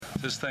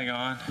this thing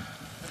on?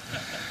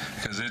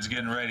 Because it's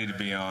getting ready to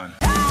be on.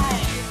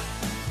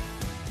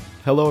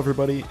 Hello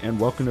everybody and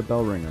welcome to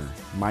Bell Ringer.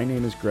 My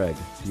name is Greg.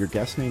 Your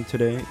guest name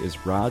today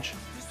is Raj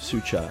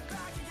Suchak.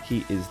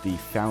 He is the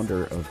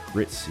founder of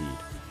Gritseed.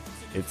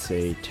 It's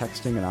a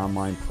texting and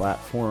online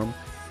platform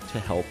to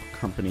help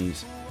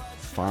companies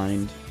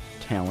find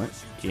talent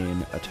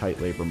in a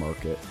tight labor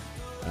market.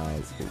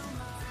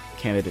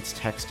 Candidates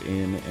text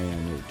in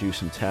and do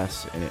some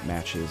tests, and it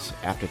matches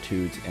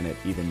aptitudes, and it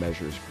even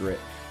measures grit,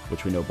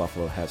 which we know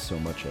Buffalo has so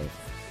much of.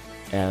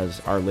 As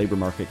our labor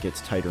market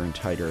gets tighter and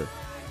tighter,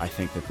 I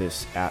think that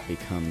this app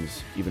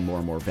becomes even more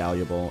and more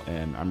valuable,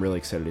 and I'm really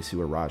excited to see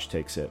where Raj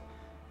takes it.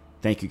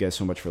 Thank you guys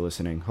so much for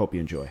listening. Hope you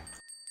enjoy.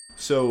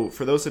 So,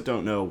 for those that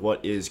don't know,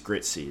 what is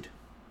Gritseed?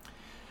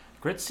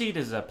 Gritseed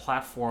is a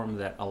platform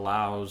that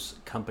allows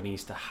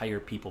companies to hire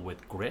people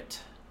with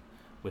grit,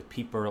 with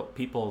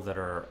people that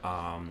are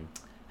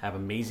have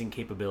amazing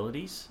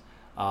capabilities,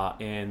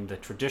 and the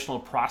traditional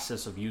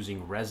process of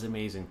using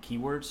resumes and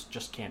keywords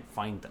just can't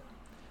find them.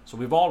 So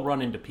we've all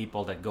run into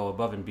people that go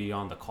above and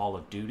beyond the call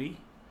of duty.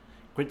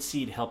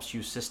 Gritseed helps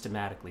you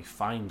systematically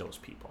find those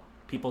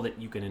people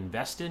that you can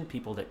invest in,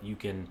 people that you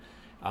can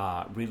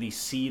really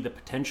see the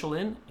potential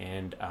in,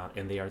 and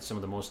they are some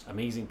of the most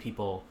amazing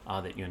people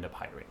that you end up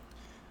hiring.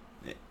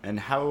 And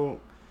how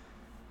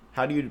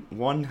do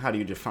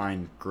you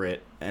define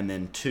grit, and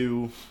then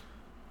two,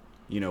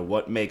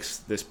 what makes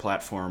this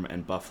platform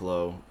and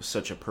Buffalo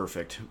such a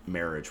perfect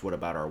marriage? What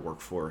about our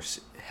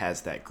workforce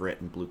has that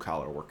grit and blue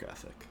collar work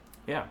ethic?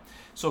 Yeah,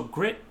 so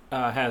grit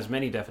has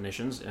many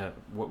definitions.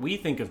 What we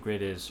think of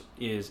grit is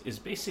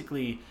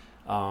basically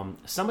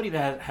somebody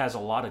that has a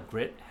lot of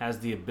grit, has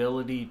the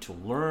ability to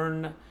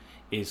learn,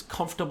 is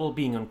comfortable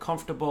being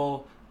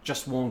uncomfortable,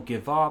 just won't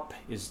give up,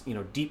 is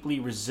deeply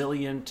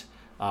resilient.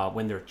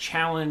 When they're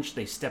challenged,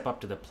 they step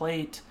up to the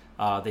plate.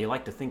 They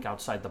like to think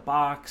outside the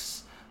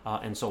box,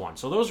 and so on.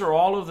 So those are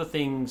all of the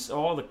things,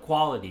 all the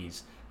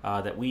qualities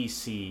that we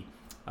see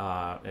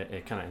kind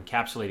of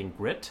encapsulating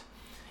grit.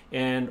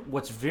 And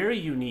what's very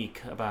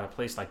unique about a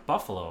place like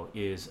Buffalo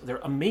is they're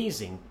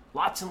amazing,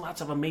 lots and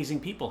lots of amazing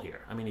people here.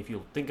 I mean, if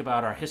you think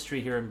about our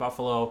history here in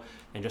Buffalo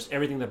and just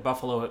everything that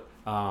Buffalo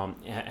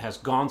has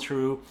gone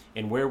through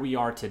and where we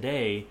are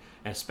today,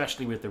 and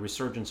especially with the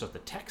resurgence of the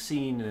tech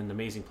scene and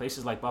amazing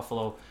places like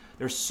Buffalo,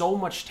 there's so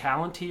much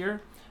talent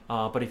here.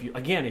 But if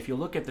you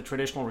look at the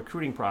traditional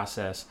recruiting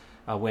process,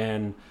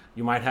 when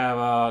you might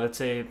have, let's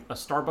say, a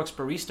Starbucks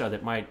barista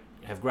that might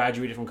have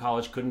graduated from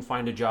college, couldn't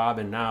find a job,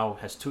 and now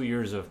has 2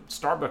 years of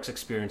Starbucks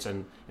experience,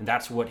 and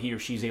that's what he or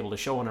she's able to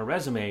show on a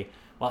resume.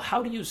 Well,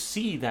 how do you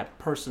see that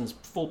person's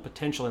full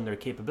potential and their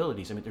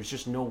capabilities? I mean, there's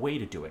just no way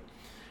to do it.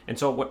 And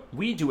so what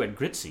we do at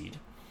Gritseed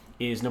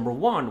is, number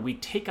one, we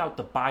take out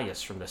the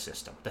bias from the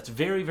system. That's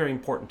very, very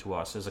important to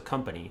us as a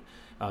company.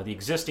 The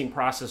existing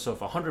process of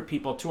 100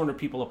 people, 200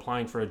 people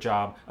applying for a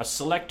job, a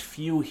select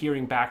few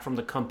hearing back from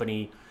the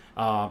company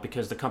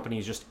because the company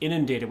is just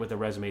inundated with the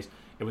resumes.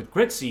 And with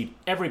Gritseed,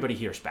 everybody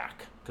hears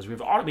back because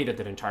we've automated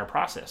that entire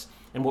process.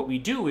 And what we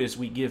do is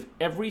we give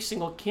every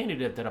single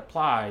candidate that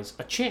applies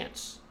a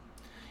chance.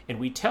 And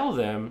we tell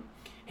them,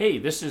 hey,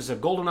 this is a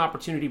golden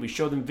opportunity. We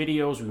show them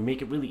videos. We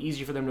make it really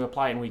easy for them to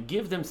apply. And we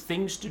give them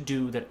things to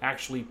do that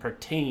actually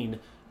pertain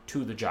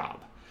to the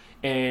job.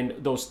 And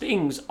those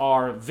things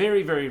are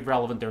very, very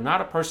relevant. They're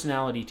not a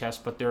personality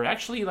test, but they're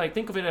actually, like,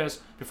 think of it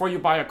as before you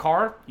buy a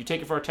car, you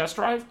take it for a test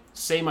drive,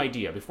 same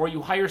idea. Before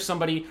you hire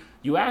somebody,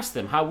 you ask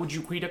them, how would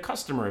you greet a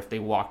customer if they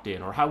walked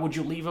in? Or how would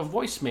you leave a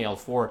voicemail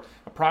for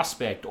a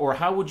prospect? Or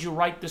how would you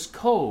write this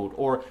code?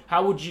 Or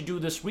how would you do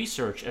this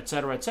research, et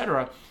cetera, et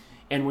cetera.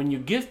 And when you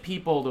give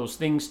people those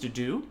things to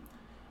do,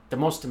 the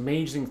most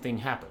amazing thing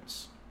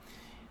happens.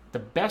 The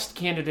best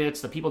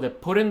candidates, the people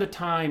that put in the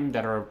time,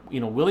 that are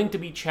willing to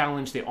be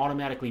challenged, they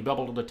automatically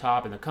bubble to the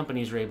top, and the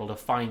companies are able to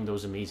find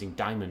those amazing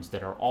diamonds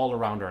that are all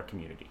around our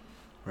community.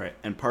 Right,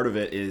 and part of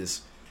it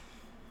is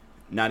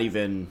not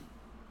even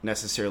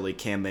necessarily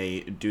can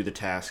they do the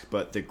task,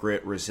 but the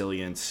grit,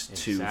 resilience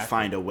to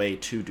find a way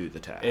to do the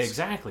task.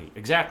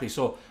 Exactly.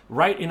 So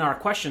right in our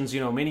questions,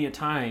 many a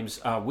times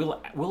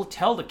we'll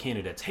tell the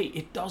candidates, hey,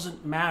 it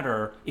doesn't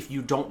matter if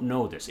you don't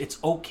know this. It's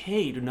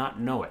okay to not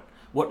know it.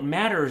 What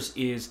matters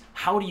is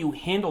how do you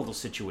handle the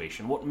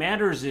situation? What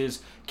matters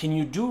is, can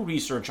you do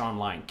research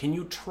online? Can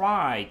you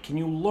try? Can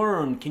you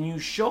learn? Can you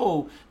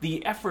show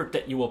the effort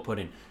that you will put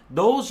in?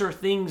 Those are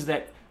things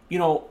that,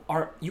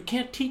 you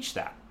can't teach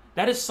that.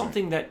 That is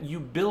something that you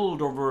build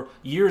over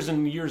years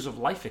and years of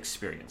life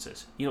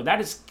experiences.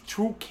 That is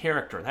true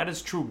character. That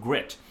is true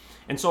grit.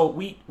 And so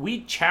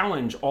we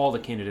challenge all the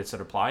candidates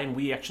that apply, and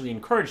we actually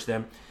encourage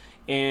them.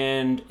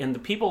 And the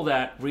people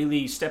that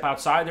really step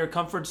outside their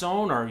comfort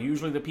zone are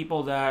usually the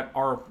people that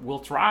will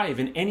thrive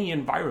in any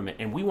environment.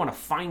 And we want to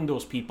find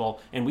those people,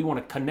 and we want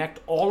to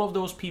connect all of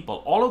those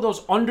people, all of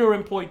those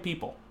underemployed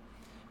people,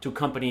 to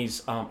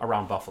companies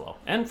around Buffalo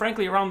and,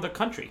 frankly, around the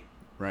country.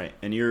 Right.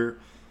 And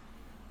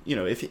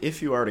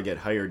if you are to get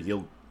hired,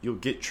 you'll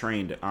get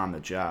trained on the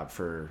job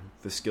for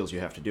the skills you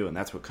have to do, and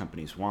that's what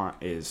companies want,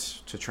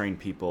 is to train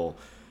people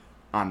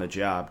on the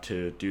job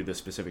to do the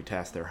specific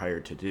task they're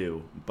hired to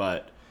do,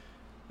 but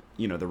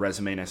the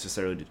resume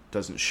necessarily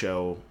doesn't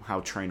show how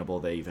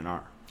trainable they even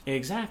are.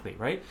 Exactly,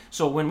 right?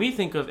 So when we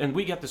think of, and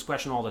we get this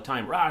question all the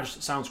time, Raj,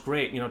 sounds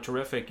great,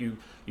 terrific,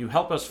 you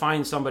help us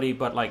find somebody,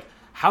 but like,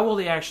 how will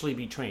they actually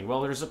be trained?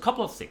 Well, there's a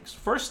couple of things.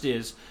 First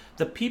is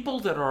the people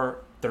that are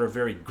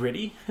very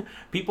gritty,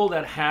 people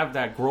that have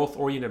that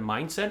growth-oriented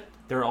mindset,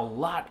 they're a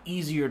lot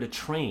easier to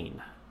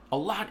train.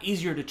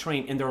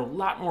 And they're a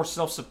lot more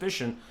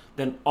self-sufficient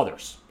than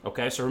others.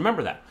 Okay, so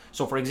remember that.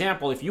 So for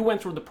example, if you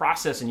went through the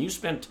process and you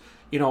spent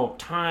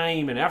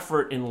time and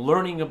effort in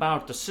learning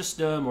about the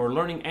system or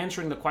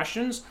answering the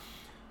questions,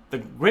 the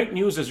great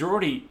news is you're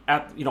already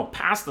at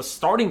past the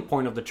starting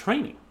point of the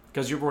training,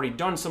 because you've already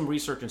done some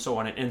research and so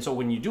on. And so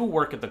when you do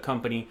work at the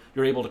company,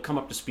 you're able to come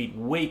up to speed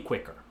way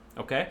quicker.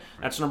 Okay,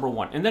 that's number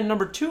one. And then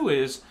number two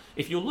is,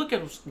 if you look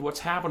at what's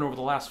happened over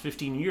the last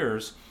 15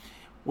 years,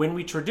 when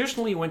we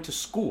traditionally went to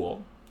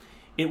school,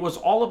 it was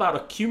all about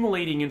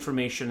accumulating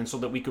information and so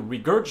that we could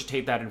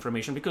regurgitate that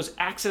information, because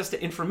access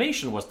to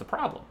information was the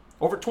problem.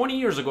 Over 20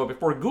 years ago,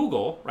 before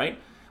Google, right,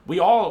 we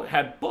all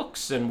had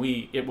books and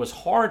it was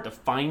hard to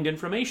find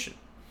information.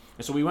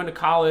 And so we went to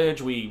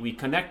college, we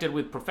connected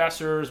with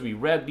professors, we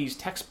read these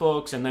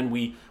textbooks, and then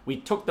we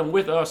took them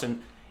with us.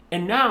 And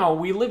now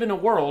we live in a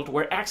world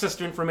where access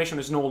to information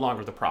is no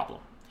longer the problem.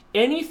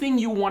 Anything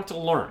you want to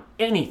learn,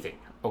 anything,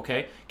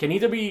 okay, can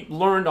either be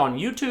learned on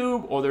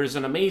YouTube, or there's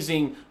an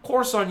amazing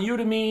course on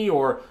Udemy,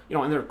 or,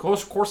 and their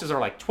courses are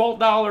like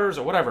 $12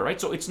 or whatever, right?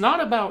 So it's not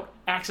about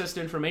access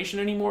to information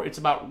anymore. It's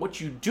about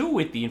what you do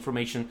with the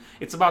information.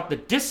 It's about the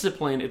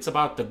discipline. It's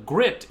about the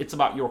grit. It's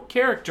about your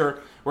character.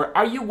 Where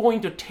are you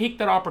going to take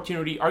that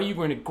opportunity? Are you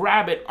going to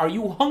grab it? Are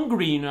you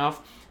hungry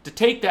enough to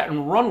take that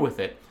and run with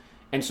it?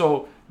 And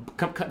so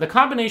the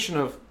combination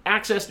of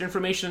access to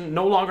information,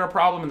 no longer a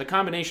problem, and the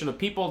combination of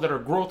people that are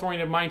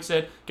growth-oriented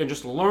mindset can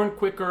just learn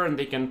quicker, and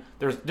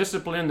they're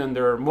disciplined and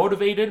they're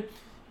motivated,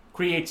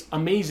 creates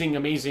amazing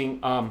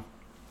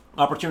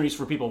opportunities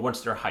for people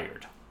once they're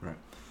hired. Right.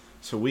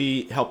 So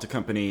we helped a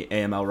company,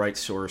 AML Right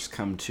Source,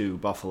 come to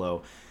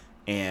Buffalo,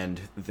 and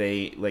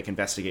they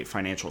investigate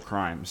financial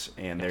crimes,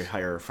 and they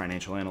hire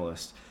financial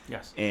analysts.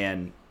 Yes.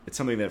 And it's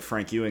something that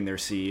Frank Ewing, their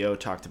CEO,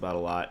 talked about a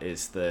lot,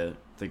 is the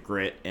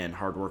grit and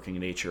hardworking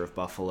nature of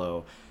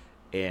Buffalo.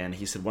 And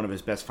he said one of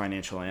his best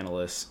financial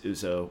analysts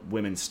is a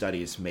women's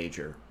studies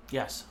major.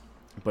 Yes.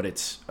 But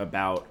it's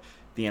about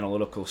the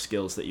analytical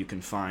skills that you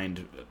can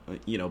find,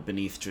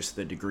 beneath just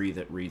the degree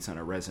that reads on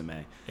a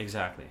resume.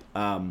 Exactly.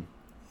 And,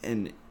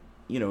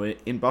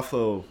 in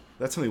Buffalo,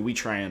 that's something we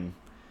try and,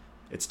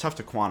 it's tough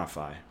to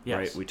quantify, yes.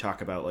 right? We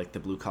talk about the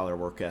blue collar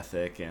work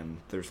ethic, and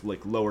there's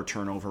lower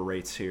turnover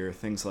rates here,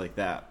 things like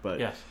that. But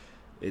yes.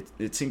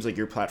 it seems like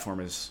your platform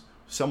has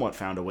somewhat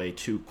found a way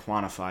to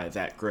quantify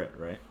that grit,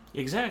 right?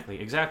 Exactly.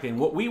 And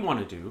what we want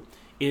to do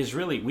is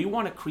we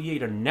want to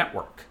create a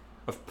network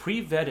of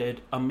pre-vetted,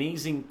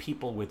 amazing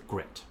people with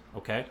grit,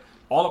 okay?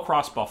 All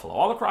across Buffalo,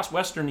 all across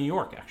Western New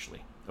York,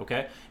 actually,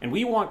 okay? And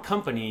we want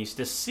companies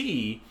to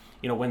see,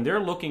 when they're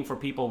looking for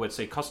people with,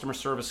 say, customer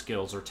service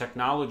skills or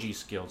technology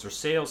skills or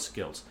sales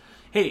skills,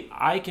 hey,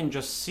 I can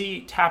just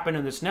tap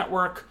into this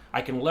network.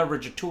 I can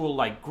leverage a tool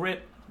like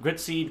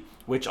Gritseed,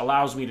 which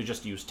allows me to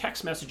just use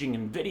text messaging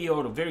and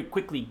video to very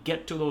quickly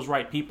get to those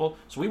right people.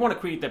 So we want to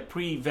create that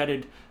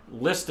pre-vetted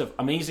list of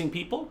amazing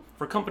people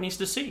for companies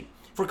to see.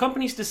 For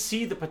companies to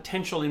see the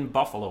potential in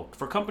Buffalo.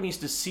 For companies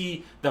to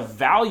see the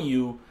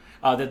value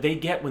that they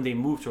get when they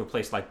move to a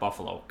place like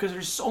Buffalo. Because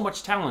there's so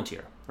much talent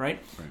here,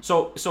 right?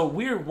 So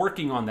we're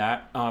working on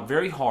that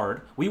very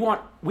hard. We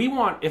want,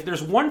 if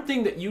there's one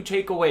thing that you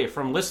take away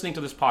from listening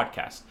to this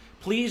podcast,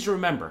 please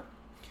remember,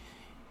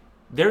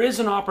 there is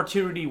an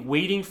opportunity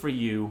waiting for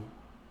you.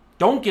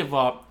 Don't give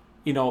up.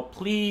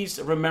 Please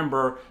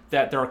remember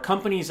that there are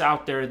companies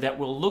out there that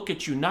will look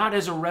at you not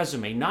as a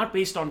resume, not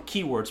based on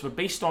keywords, but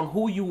based on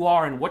who you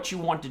are and what you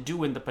want to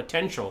do and the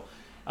potential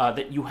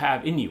that you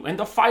have in you and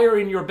the fire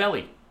in your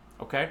belly.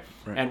 Okay?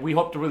 Right. And we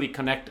hope to really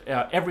connect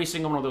every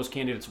single one of those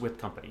candidates with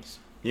companies.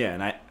 Yeah,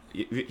 and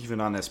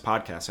even on this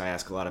podcast, I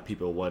ask a lot of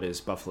people, what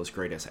is Buffalo's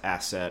greatest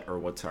asset, or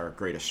what's our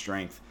greatest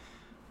strength?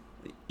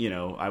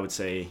 I would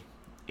say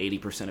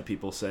 80% of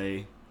people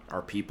say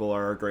our people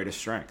are our greatest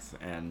strength,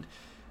 and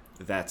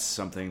that's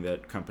something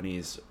that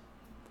companies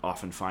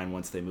often find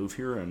once they move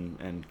here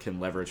and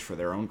can leverage for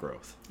their own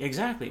growth.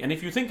 Exactly. And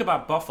if you think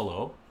about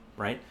Buffalo,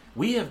 right,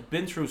 we have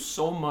been through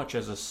so much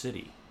as a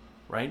city,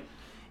 right?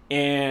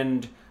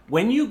 And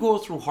when you go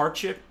through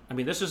hardship,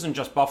 this isn't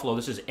just Buffalo,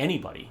 this is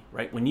anybody,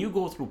 right? When you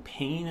go through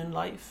pain in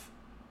life,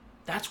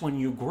 that's when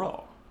you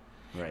grow.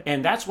 Right.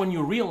 And that's when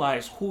you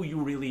realize who you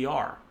really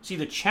are. See,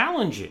 the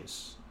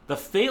challenges, the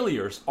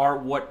failures are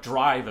what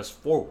drive us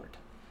forward.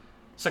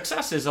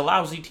 Success is a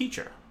lousy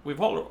teacher.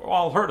 We've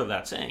all heard of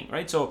that saying,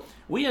 right? So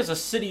we as a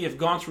city have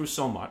gone through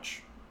so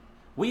much.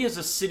 We as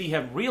a city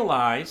have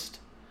realized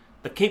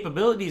the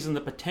capabilities and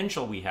the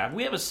potential we have.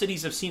 We as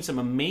cities have seen some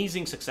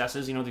amazing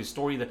successes.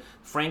 The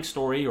Frank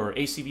story or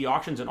ACV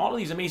Auctions and all of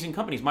these amazing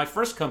companies. My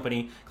first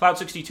company, Cloud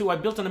 62, I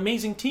built an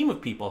amazing team of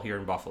people here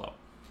in Buffalo.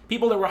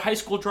 people that were high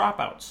school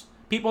dropouts,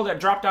 people that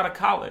dropped out of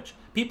college,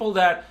 people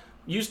that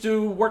used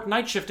to work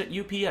night shift at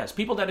UPS,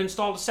 people that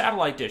installed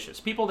satellite dishes,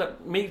 people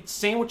that made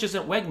sandwiches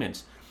at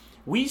Wegmans.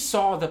 We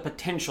saw the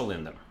potential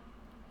in them.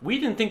 We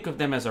didn't think of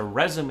them as a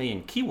resume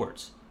and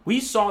keywords.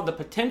 We saw the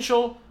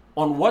potential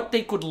on what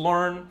they could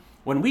learn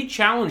when we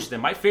challenged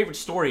them. My favorite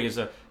story is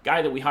a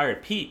guy that we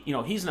hired, Pete.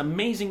 He's an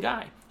amazing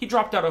guy. He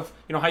dropped out of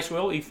high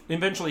school. He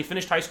eventually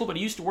finished high school, but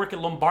he used to work at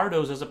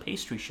Lombardo's as a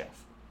pastry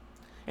chef.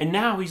 And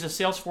now he's a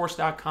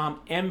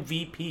Salesforce.com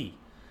MVP.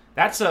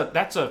 That's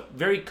a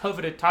very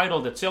coveted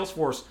title that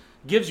Salesforce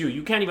gives you.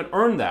 You can't even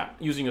earn that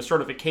using a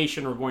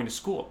certification or going to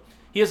school.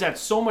 He has had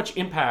so much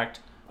impact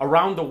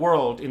around the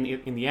world in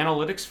the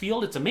analytics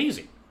field. It's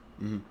amazing.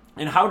 Mm-hmm.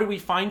 And how did we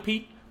find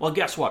Pete? Well,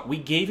 guess what? We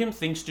gave him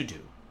things to do.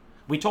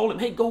 We told him,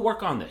 hey, go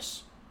work on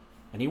this.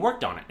 And he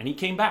worked on it, and he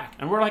came back.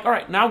 And we're like, all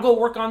right, now go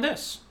work on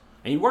this.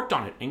 And he worked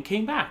on it and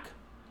came back.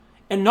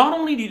 And not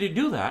only did he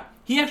do that,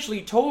 he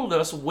actually told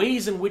us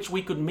ways in which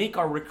we could make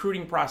our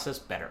recruiting process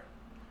better.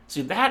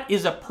 See, that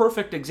is a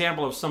perfect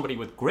example of somebody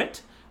with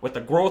grit, with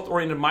a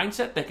growth-oriented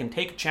mindset that can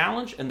take a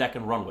challenge and that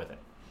can run with it.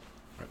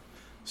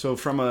 So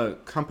from a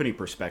company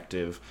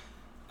perspective,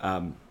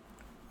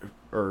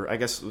 or I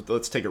guess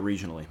let's take it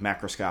regionally,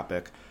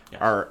 macroscopic,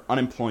 yes. Our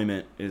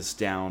unemployment is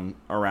down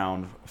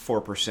around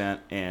 4%,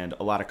 and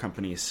a lot of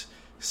companies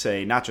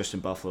say, not just in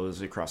Buffalo, it's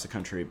across the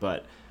country,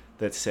 but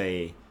that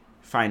say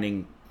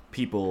finding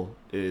people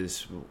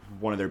is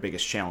one of their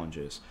biggest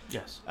challenges.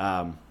 Yes.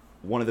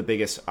 One of the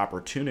biggest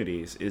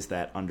opportunities is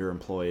that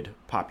underemployed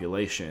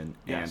population,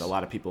 yes. And a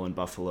lot of people in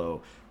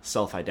Buffalo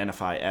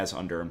self-identify as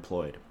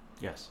underemployed.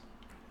 Yes.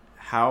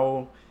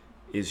 How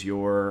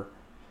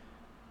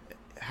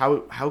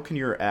can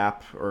your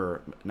app,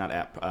 or not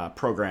app,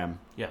 program,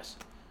 yes,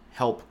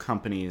 help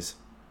companies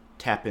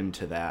tap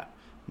into that,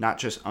 not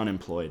just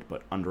unemployed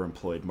but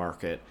underemployed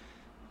market,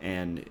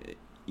 and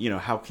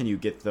how can you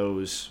get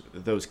those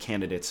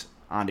candidates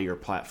onto your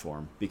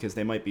platform, because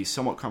they might be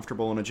somewhat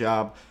comfortable in a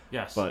job,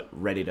 yes, but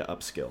ready to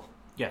upskill?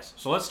 Yes.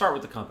 So let's start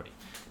with the company.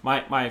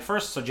 My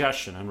first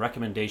suggestion and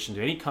recommendation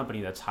to any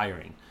company that's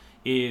hiring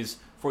is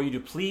for you to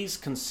please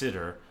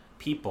consider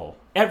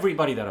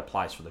everybody that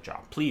applies for the job.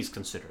 Please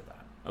consider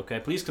that.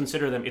 Okay, please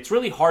consider them. It's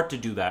really hard to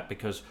do that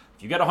because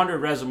if you get 100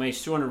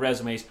 resumes, 200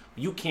 resumes,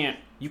 you can't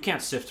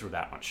sift through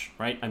that much,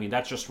 right? I mean,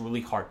 that's just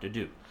really hard to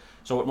do.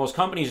 So what most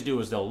companies do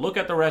is they'll look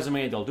at the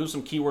resume, they'll do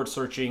some keyword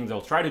searching,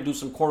 they'll try to do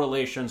some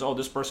correlations. Oh,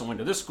 this person went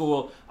to this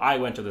school, I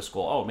went to this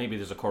school. Oh, maybe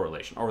there's a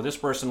correlation. Or this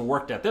person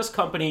worked at this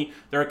company,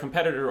 they're a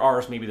competitor of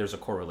ours, maybe there's a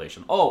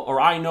correlation. Oh, or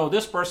I know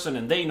this person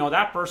and they know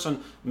that person,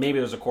 maybe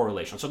there's a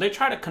correlation. So they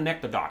try to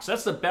connect the dots.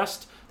 That's the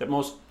best that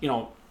most,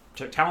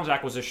 talent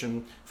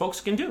acquisition folks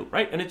can do,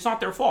 right? And it's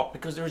not their fault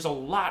because there's a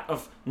lot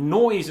of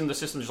noise in the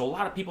system. There's a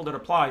lot of people that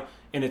apply,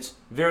 and it's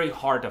very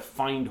hard to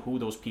find who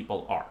those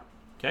people are.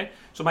 Okay?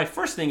 So my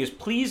first thing is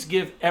please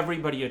give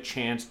everybody a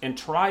chance and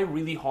try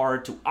really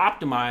hard to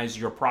optimize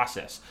your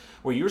process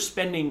where you're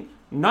spending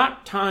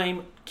not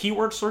time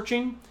keyword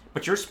searching,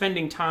 but you're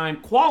spending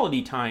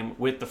quality time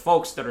with the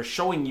folks that are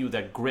showing you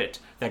that grit,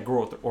 that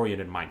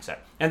growth-oriented mindset.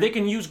 And they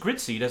can use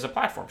Gritseed as a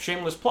platform.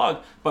 Shameless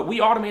plug, but we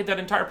automate that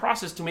entire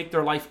process to make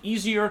their life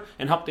easier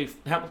and help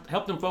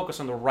them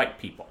focus on the right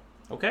people.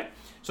 Okay?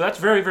 So that's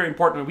very, very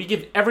important. We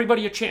give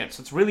everybody a chance.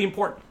 It's really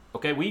important.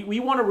 Okay? We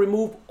want to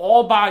remove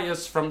all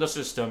bias from the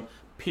system,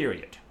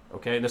 period.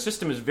 Okay? The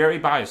system is very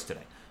biased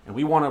today, and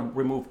we want to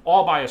remove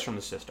all bias from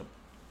the system.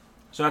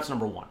 So that's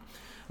number one.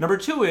 Number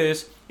two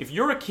is, if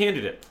you're a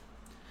candidate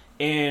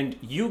and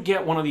you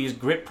get one of these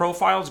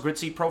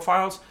Gritseed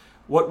profiles,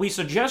 what we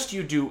suggest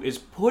you do is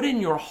put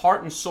in your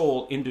heart and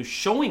soul into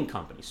showing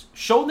companies.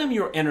 Show them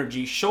your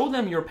energy, show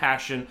them your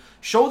passion,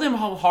 show them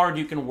how hard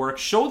you can work,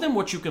 show them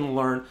what you can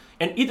learn,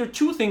 and either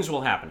two things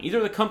will happen.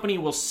 Either the company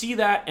will see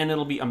that and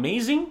it'll be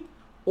amazing,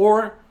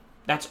 or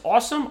that's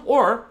awesome,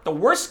 or the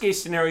worst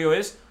case scenario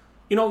is,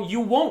 you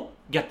won't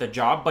get the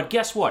job, but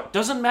guess what?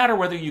 Doesn't matter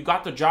whether you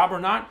got the job or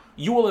not,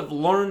 you will have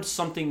learned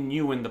something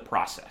new in the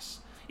process.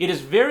 It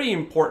is very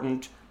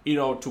important,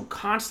 to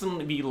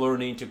constantly be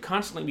learning, to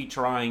constantly be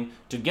trying,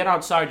 to get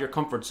outside your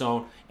comfort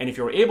zone. And if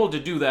you're able to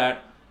do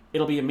that,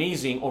 it'll be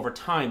amazing over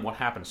time what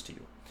happens to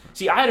you.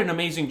 See, I had an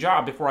amazing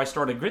job before I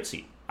started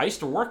Gritseed. I used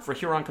to work for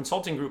Huron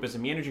Consulting Group as a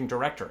managing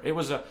director.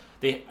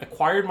 They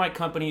acquired my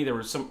company.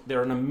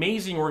 They're an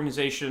amazing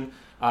organization.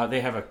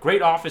 They have a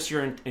great office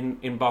here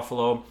in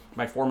Buffalo,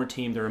 my former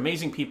team. They're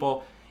amazing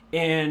people.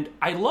 And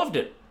I loved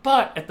it.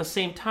 But at the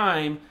same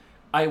time,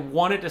 I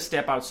wanted to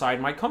step outside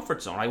my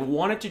comfort zone. I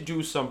wanted to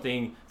do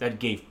something that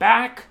gave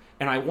back,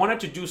 and I wanted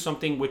to do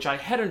something which I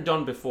hadn't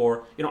done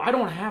before. I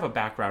don't have a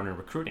background in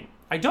recruiting.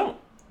 I don't,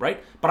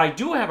 right? But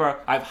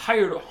I've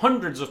hired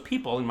hundreds of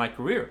people in my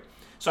career.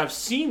 So I've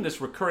seen this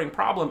recurring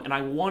problem, and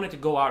I wanted to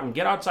go out and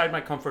get outside my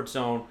comfort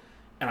zone,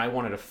 and I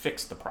wanted to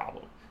fix the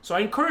problem. So I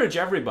encourage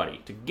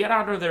everybody to get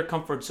out of their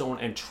comfort zone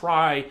and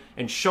try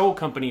and show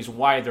companies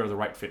why they're the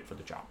right fit for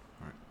the job.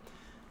 All right.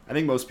 I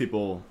think most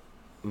people,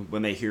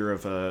 when they hear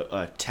of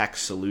a tech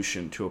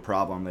solution to a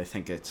problem, they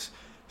think it's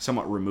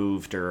somewhat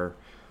removed or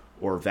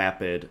or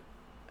Vapid,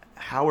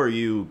 how are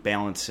you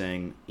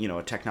balancing,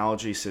 a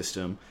technology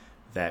system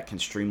that can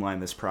streamline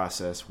this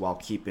process while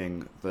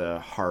keeping the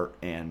heart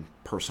and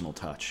personal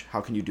touch? How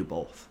can you do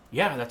both?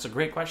 Yeah, that's a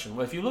great question.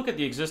 Well, if you look at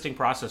the existing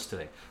process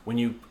today, when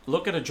you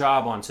look at a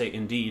job on, say,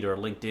 Indeed or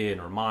LinkedIn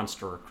or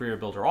Monster or Career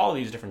Builder, all of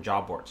these different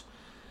job boards,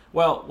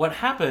 well, what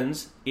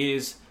happens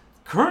is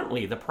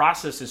currently the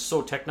process is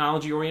so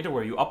technology-oriented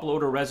where you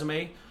upload a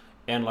resume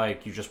and,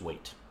 you just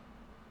wait.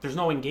 There's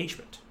no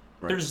engagement.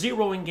 Right. There's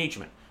zero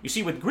engagement. You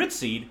see, with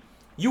Gritseed,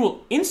 you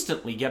will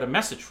instantly get a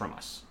message from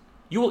us.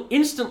 You will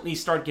instantly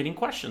start getting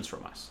questions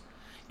from us.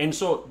 And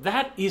so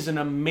that is an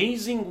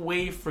amazing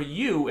way for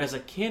you as a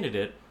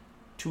candidate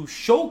to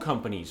show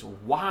companies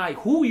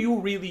who you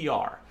really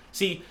are.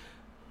 See,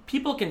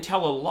 people can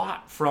tell a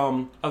lot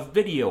from a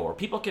video, or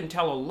people can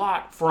tell a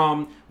lot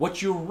from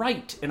what you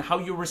write and how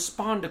you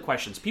respond to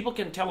questions. People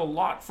can tell a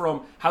lot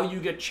from how you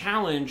get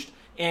challenged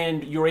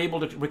and you're able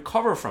to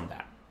recover from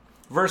that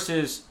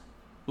versus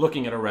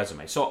looking at a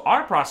resume. So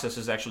our process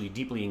is actually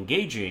deeply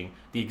engaging.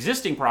 The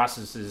existing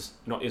process is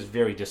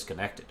very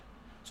disconnected.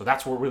 So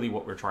that's what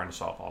we're trying to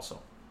solve also.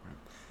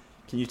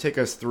 Can you take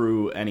us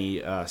through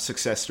any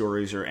success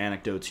stories or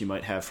anecdotes you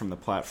might have from the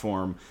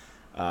platform,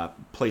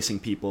 placing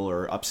people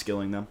or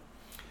upskilling them?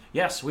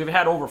 Yes, we've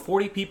had over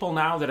 40 people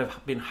now that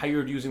have been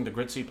hired using the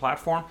Gritseed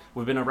platform.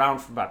 We've been around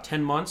for about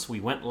 10 months. We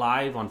went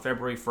live on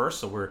February 1st,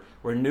 so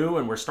we're new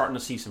and we're starting to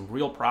see some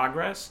real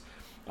progress.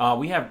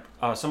 We have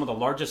some of the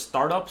largest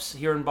startups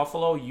here in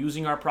Buffalo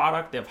using our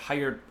product. They've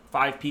hired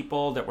 5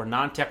 people that were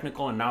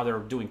non-technical, and now they're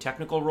doing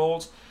technical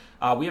roles.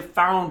 We have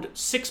found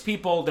 6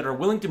 people that are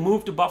willing to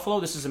move to Buffalo.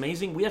 This is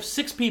amazing. We have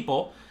 6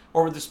 people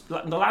in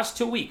the last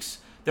 2 weeks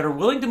that are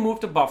willing to move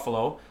to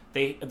Buffalo.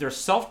 They're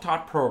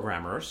self-taught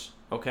programmers,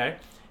 okay?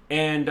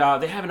 And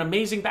they have an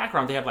amazing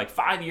background. They have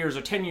 5 years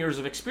or 10 years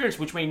of experience,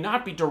 which may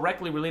not be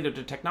directly related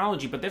to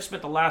technology, but they've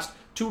spent the last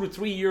 2 to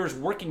 3 years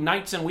working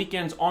nights and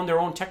weekends on their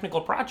own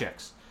technical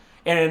projects.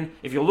 And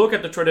if you look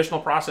at the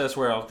traditional process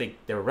where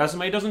their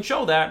resume doesn't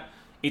show that,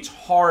 it's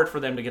hard for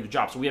them to get a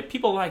job. So we have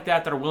people like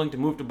that are willing to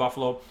move to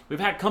Buffalo. We've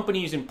had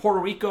companies in Puerto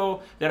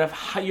Rico that have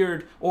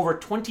hired over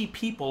 20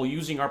 people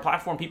using our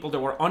platform, people that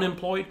were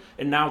unemployed,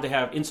 and now they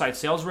have inside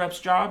sales reps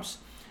jobs.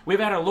 We've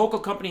had a local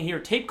company here,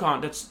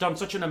 TapeCon, that's done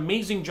such an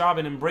amazing job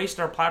and embraced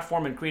our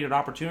platform and created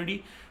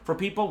opportunity for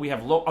people. We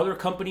have other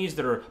companies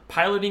that are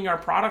piloting our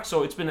product,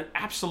 so it's been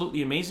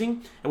absolutely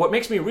amazing. And what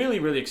makes me really,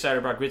 really excited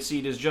about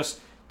Gritseed is just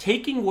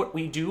taking what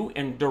we do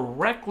and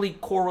directly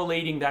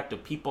correlating that to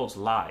people's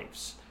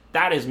lives.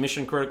 That is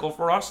mission critical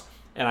for us,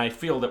 and I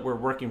feel that we're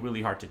working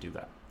really hard to do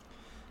that.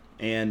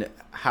 And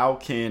how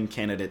can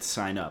candidates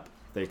sign up?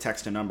 They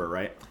text a number,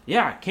 right?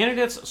 Yeah,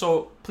 candidates.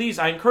 So please,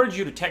 I encourage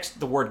you to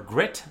text the word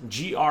GRIT,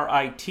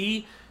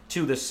 G-R-I-T,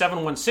 to the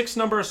 716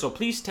 number. So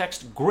please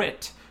text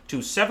GRIT to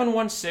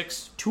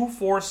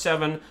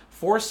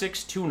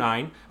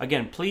 716-247-4629.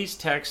 Again, please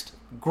text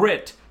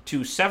GRIT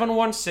to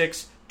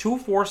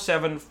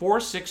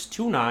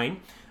 716-247-4629.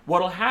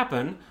 What'll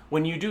happen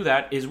when you do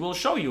that is we'll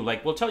show you,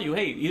 we'll tell you,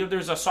 hey, either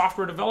there's a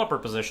software developer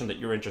position that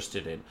you're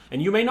interested in,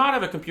 and you may not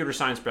have a computer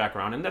science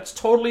background, and that's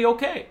totally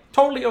okay.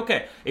 Totally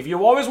okay. If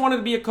you've always wanted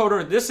to be a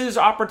coder, this is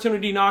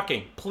opportunity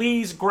knocking.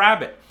 Please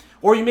grab it.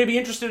 Or you may be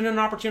interested in an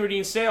opportunity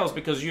in sales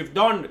because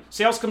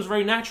sales comes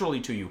very naturally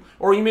to you.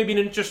 Or you may be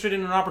interested in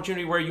an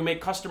opportunity where you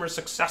make customers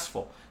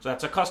successful. So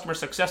that's a customer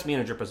success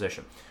manager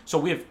position. So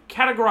we have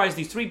categorized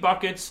these 3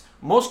 buckets.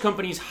 Most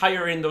companies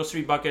hire in those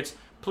 3 buckets.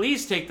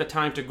 Please take the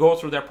time to go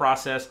through that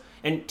process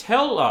and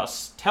tell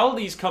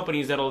these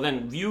companies that'll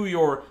then view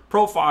your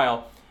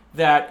profile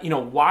that,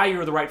 why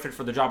you're the right fit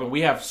for the job. And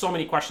we have so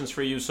many questions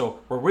for you.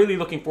 So we're really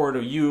looking forward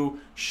to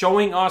you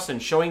showing us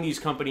and showing these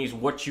companies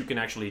what you can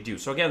actually do.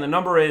 So again, the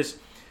number is,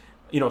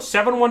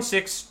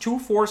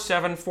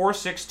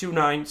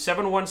 716-247-4629,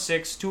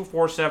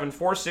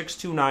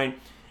 716-247-4629,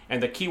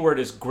 and the keyword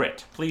is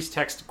GRIT. Please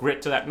text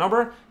GRIT to that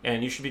number,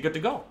 and you should be good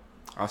to go.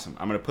 Awesome.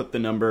 I'm going to put the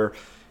number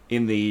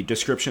in the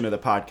description of the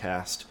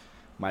podcast.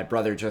 My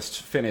brother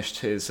just finished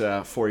his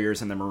 4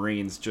 years in the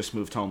Marines, just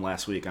moved home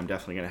last week. I'm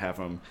definitely going to have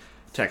him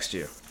text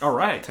you. All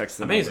right. Text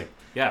the amazing. number.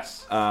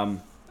 Yes. I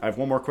have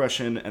one more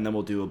question, and then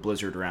we'll do a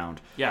Blizzard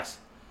round. Yes.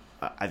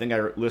 I think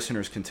our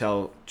listeners can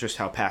tell just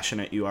how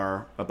passionate you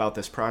are about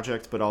this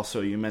project, but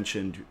also you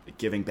mentioned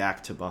giving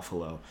back to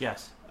Buffalo.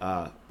 Yes.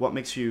 What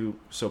makes you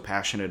so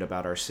passionate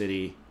about our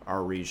city,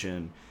 our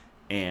region,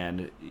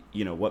 and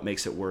what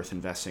makes it worth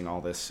investing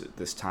all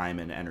this time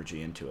and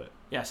energy into it?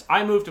 Yes,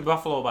 I moved to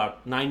Buffalo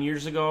about 9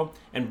 years ago,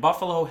 and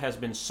Buffalo has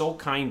been so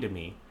kind to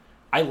me.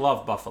 I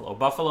love Buffalo.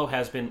 Buffalo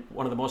has been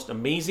one of the most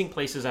amazing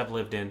places I've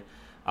lived in,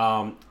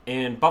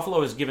 and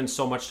Buffalo has given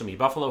so much to me.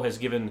 Buffalo has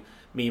given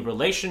me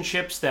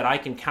relationships that I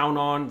can count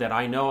on, that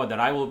I know that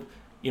I will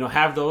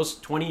have those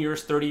 20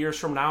 years, 30 years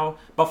from now.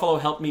 Buffalo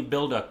helped me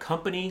build a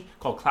company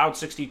called Cloud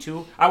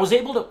 62. I was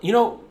able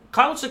to,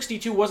 Cloud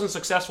 62 wasn't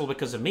successful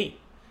because of me.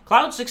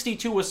 Cloud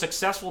 62 was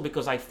successful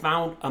because I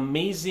found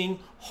amazing,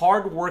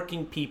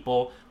 hardworking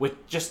people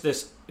with just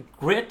this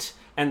grit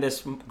and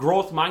this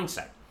growth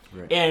mindset.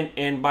 Right.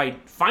 And by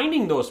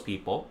finding those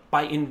people,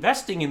 by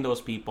investing in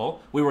those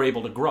people, we were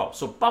able to grow.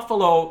 So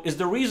Buffalo is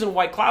the reason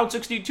why Cloud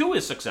 62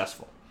 is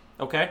successful.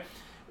 Okay,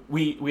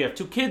 we have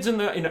 2 kids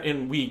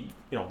and we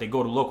they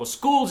go to local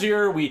schools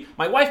here.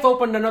 My wife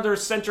opened another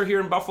center here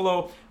in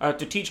Buffalo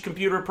to teach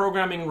computer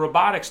programming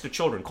robotics to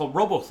children called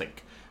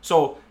RoboThink.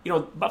 So,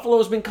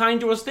 Buffalo's been kind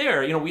to us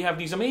there. We have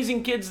these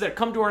amazing kids that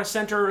come to our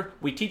center.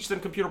 We teach them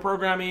computer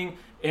programming,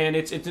 and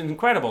it's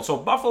incredible. So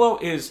Buffalo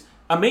is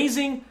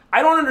amazing.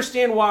 I don't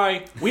understand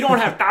why we don't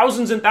have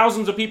thousands and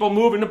thousands of people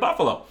move into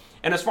Buffalo.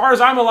 And as far as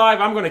I'm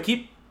alive, I'm going to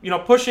keep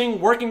pushing,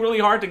 working really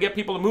hard to get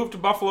people to move to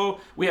Buffalo.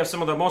 We have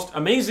some of the most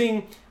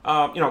amazing,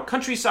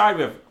 countryside.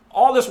 We have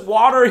all this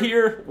water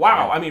here.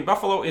 Wow. I mean,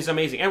 Buffalo is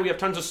amazing. And we have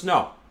tons of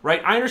snow. Right?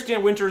 I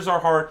understand winters are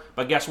hard,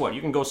 but guess what?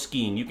 You can go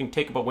skiing. You can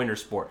take up a winter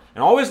sport.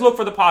 And always look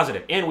for the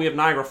positive. And we have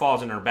Niagara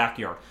Falls in our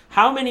backyard.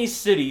 How many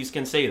cities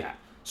can say that?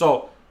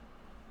 So,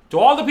 to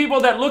all the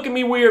people that look at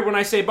me weird when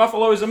I say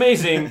Buffalo is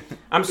amazing,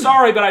 I'm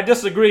sorry, but I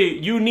disagree.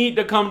 You need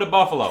to come to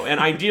Buffalo. And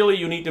ideally,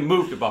 you need to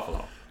move to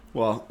Buffalo.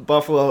 Well,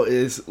 Buffalo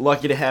is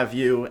lucky to have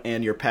you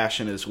and your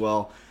passion as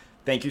well.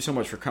 Thank you so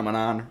much for coming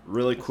on.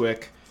 Really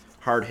quick,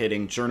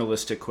 hard-hitting,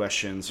 journalistic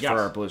questions for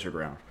our Blizzard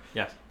round.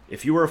 Yes.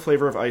 If you were a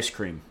flavor of ice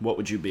cream, what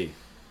would you be?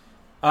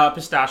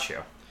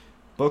 Pistachio.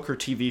 Book or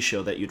TV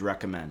show that you'd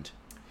recommend?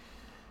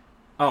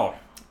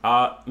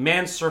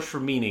 Man's Search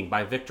for Meaning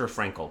by Viktor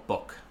Frankl.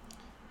 Book.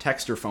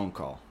 Text or phone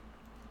call?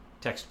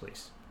 Text,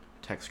 please.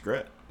 Text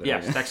grit.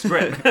 Yes, text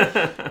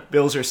grit.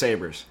 Bills or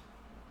Sabres?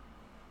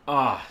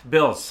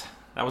 Bills.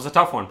 That was a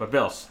tough one, but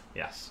Bills.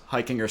 Yes.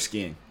 Hiking or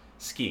skiing?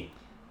 Skiing.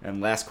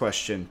 And last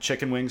question,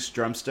 chicken wings,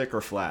 drumstick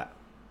or flat?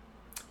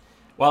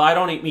 Well, I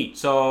don't eat meat,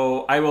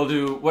 so I will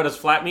do... What does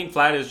flat mean?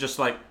 Flat is just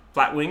like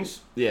flat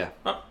wings? Yeah.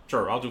 Oh,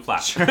 sure, I'll do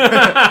flat.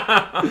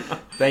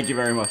 Thank you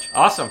very much.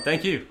 Awesome,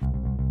 thank you.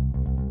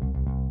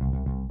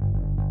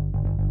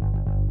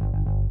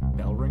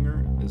 Bell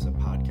Ringer is a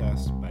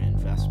podcast by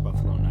Invest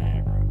Buffalo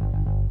Niagara,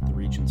 the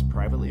region's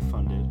privately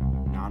funded,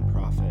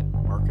 nonprofit,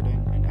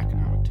 marketing, and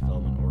economic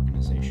development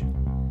organization.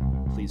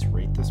 Please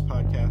rate this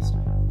podcast,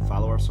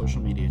 follow our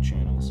social media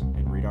channels,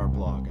 and read our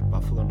blog at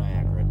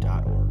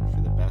buffaloniagara.org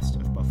for the best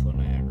of Buffalo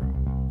Niagara.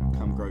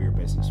 Come grow your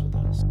business with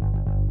us.